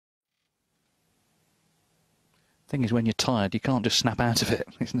Thing is, when you're tired, you can't just snap out of it.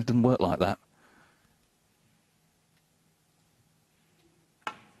 It doesn't work like that.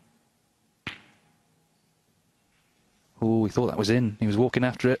 Oh, he thought that was in. He was walking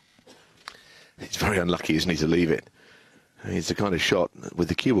after it. He's very unlucky, isn't he, to leave it. It's the kind of shot, with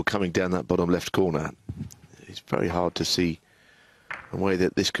the cue ball coming down that bottom left corner, it's very hard to see a way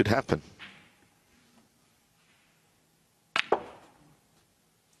that this could happen.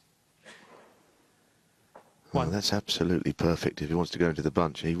 Oh, that's absolutely perfect if he wants to go into the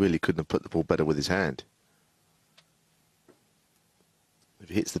bunch. He really couldn't have put the ball better with his hand. If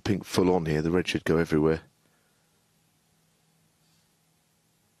he hits the pink full on here, the red should go everywhere.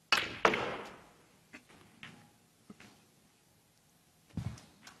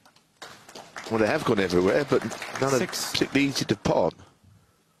 Well, they have gone everywhere, but none are particularly easy to pot.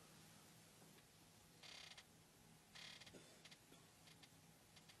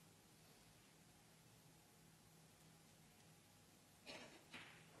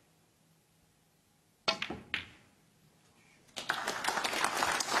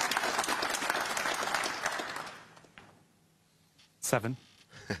 Seven.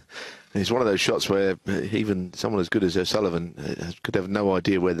 It's one of those shots where even someone as good as O'Sullivan could have no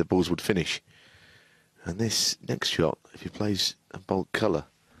idea where the balls would finish. And this next shot, if he plays a bold colour,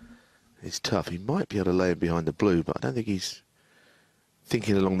 is tough. He might be able to lay him behind the blue, but I don't think he's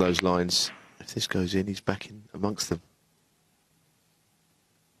thinking along those lines. If this goes in, he's back in amongst them.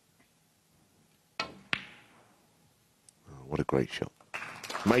 Oh, what a great shot.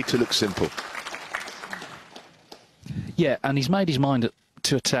 Made to look simple. Yeah, and he's made his mind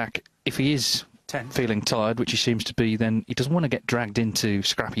to attack. If he is feeling tired, which he seems to be, then he doesn't want to get dragged into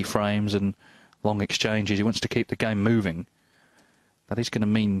scrappy frames and long exchanges. He wants to keep the game moving. That is going to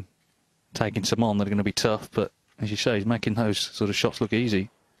mean taking some on that are going to be tough, but as you say, he's making those sort of shots look easy.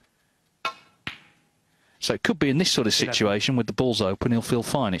 So it could be in this sort of situation with the balls open, he'll feel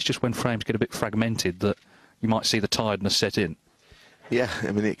fine. It's just when frames get a bit fragmented that you might see the tiredness set in. Yeah,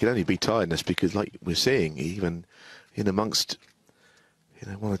 I mean, it can only be tiredness because, like we're seeing, even in amongst, you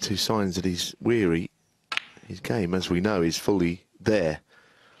know, one or two signs that he's weary, his game, as we know, is fully there.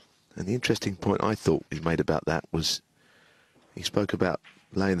 And the interesting point I thought he made about that was he spoke about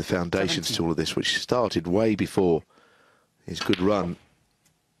laying the foundations to all of this, which started way before his good run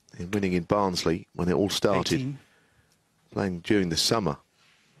in winning in Barnsley when it all started. 18. Playing during the summer,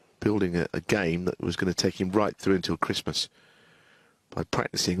 building a game that was going to take him right through until Christmas by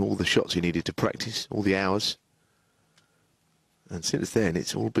practicing all the shots he needed to practice, all the hours. And since then,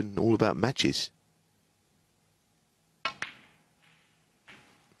 it's all been all about matches.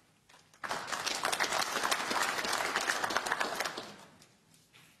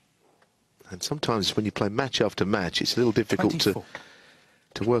 And sometimes when you play match after match, it's a little difficult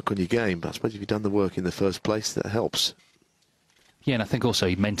to work on your game. But I suppose if you've done the work in the first place, that helps. Yeah, and I think also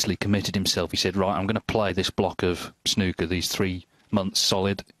he mentally committed himself. He said, right, I'm going to play this block of snooker, these 3 months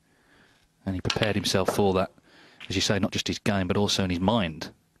solid. And he prepared himself for that. As you say, not just his game, but also in his mind.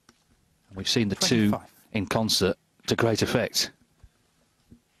 And we've seen the 25. Two in concert to great effect.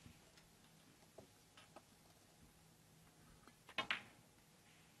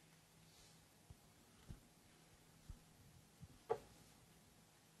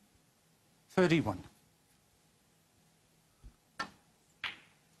 $31.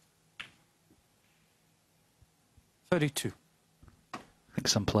 32. I think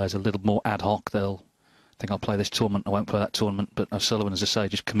some players are a little more ad hoc. They'll think I'll play this tournament, I won't play that tournament. But O'Sullivan, as I say,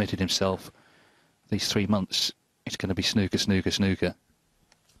 just committed himself. These 3 months, it's going to be snooker, snooker, snooker.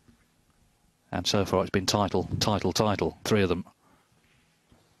 And so far it's been title, title, title, 3 of them.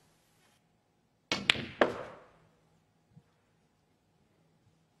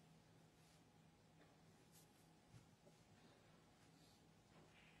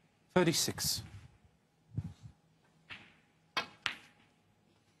 $36.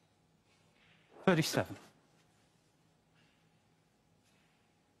 37.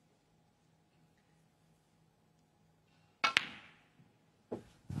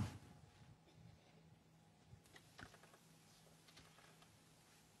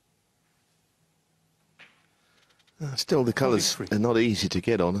 Still, the colours are not easy to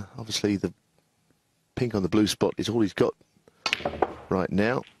get on. Obviously, the pink on the blue spot is all he's got right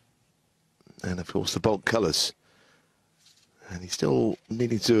now. And, of course, the bulk colours. And he's still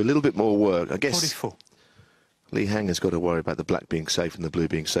needing to do a little bit more work. I guess 44. Lee Hanger's got to worry about the black being safe and the blue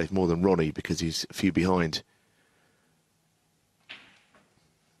being safe more than Ronnie because he's a few behind.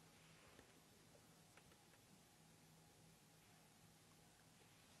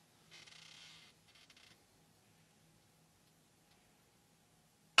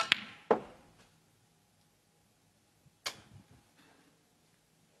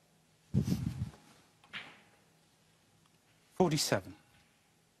 47.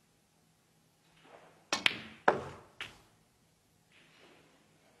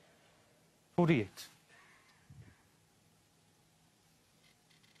 48.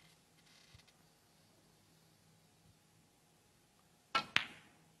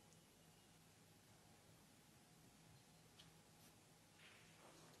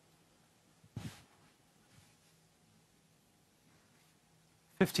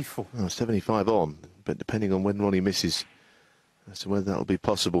 54. Oh, 75 on, but depending on when Ronnie misses as to whether that'll be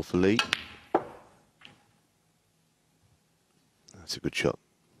possible for Lee. That's a good shot.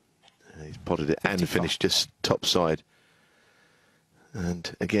 He's potted it 55. and finished just top side.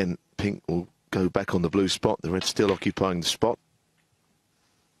 And again, pink will go back on the blue spot. The red still occupying the spot.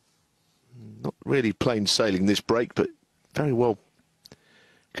 Not really plain sailing this break, but very well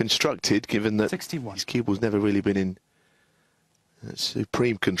constructed, given that 61. his cue ball's never really been in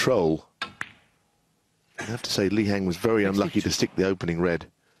supreme control. I have to say, Lee Hang was very 62. unlucky to stick the opening red.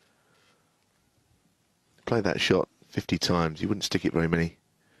 Play that shot 50 times, you wouldn't stick it very many.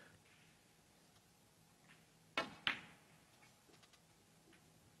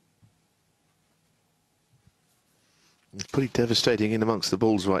 It's pretty devastating in amongst the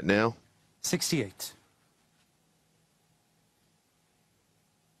balls right now. 68.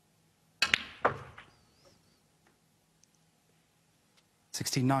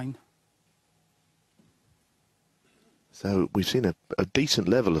 69. So we've seen a decent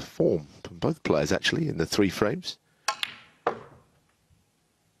level of form from both players actually in the 3 frames.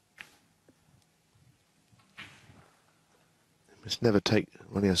 Must never take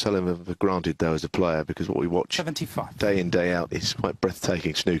Ronnie O'Sullivan for granted though as a player, because what we watch 75. day in, day out is quite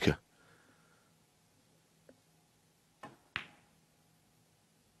breathtaking snooker.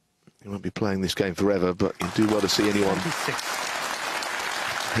 He won't be playing this game forever, but you do well to see anyone 76.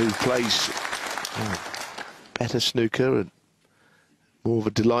 who plays better snooker and more of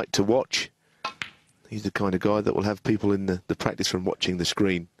a delight to watch. He's the kind of guy that will have people in the practice room watching the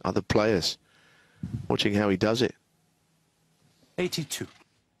screen, other players watching how he does it. 82.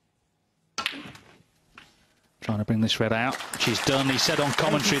 Trying to bring this red out, which he's done. He said on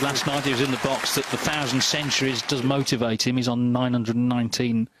commentary last night, he was in the box, that the 1,000 centuries does motivate him. He's on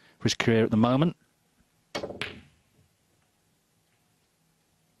 919 for his career at the moment.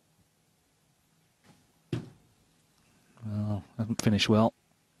 Well, hasn't finished well.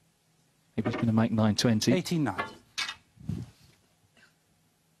 Maybe he's going to make 920. 89.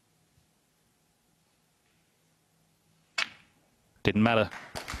 Didn't matter.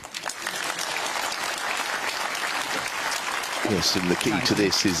 Yes, and the key to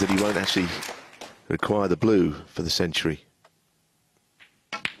this is that he won't actually require the blue for the century.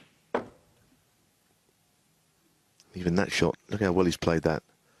 Even that shot, look how well he's played that.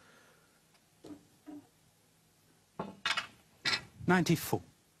 94.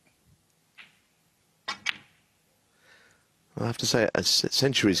 I have to say, as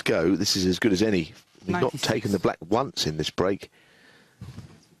centuries go, this is as good as any. He's 96. not taken the black once in this break.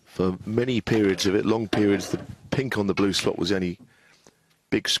 For many periods of it, long periods, the pink on the blue spot was the only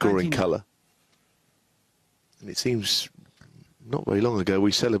big scoring 99. colour. And it seems not very long ago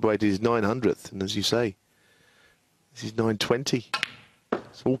we celebrated his 900th, and as you say, this is 920.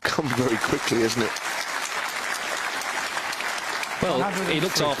 It's all come very quickly, hasn't it? Well, he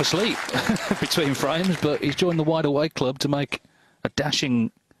looks half asleep between frames, but he's joined the Wide Awake Club to make a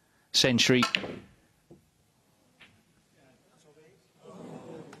dashing century.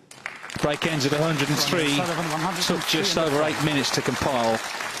 Break ends at 103. Took just over 8 minutes to compile.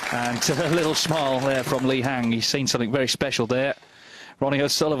 And a little smile there from Lee Hang. He's seen something very special there. Ronnie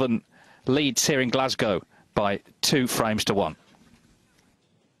O'Sullivan leads here in Glasgow by 2 frames to 1.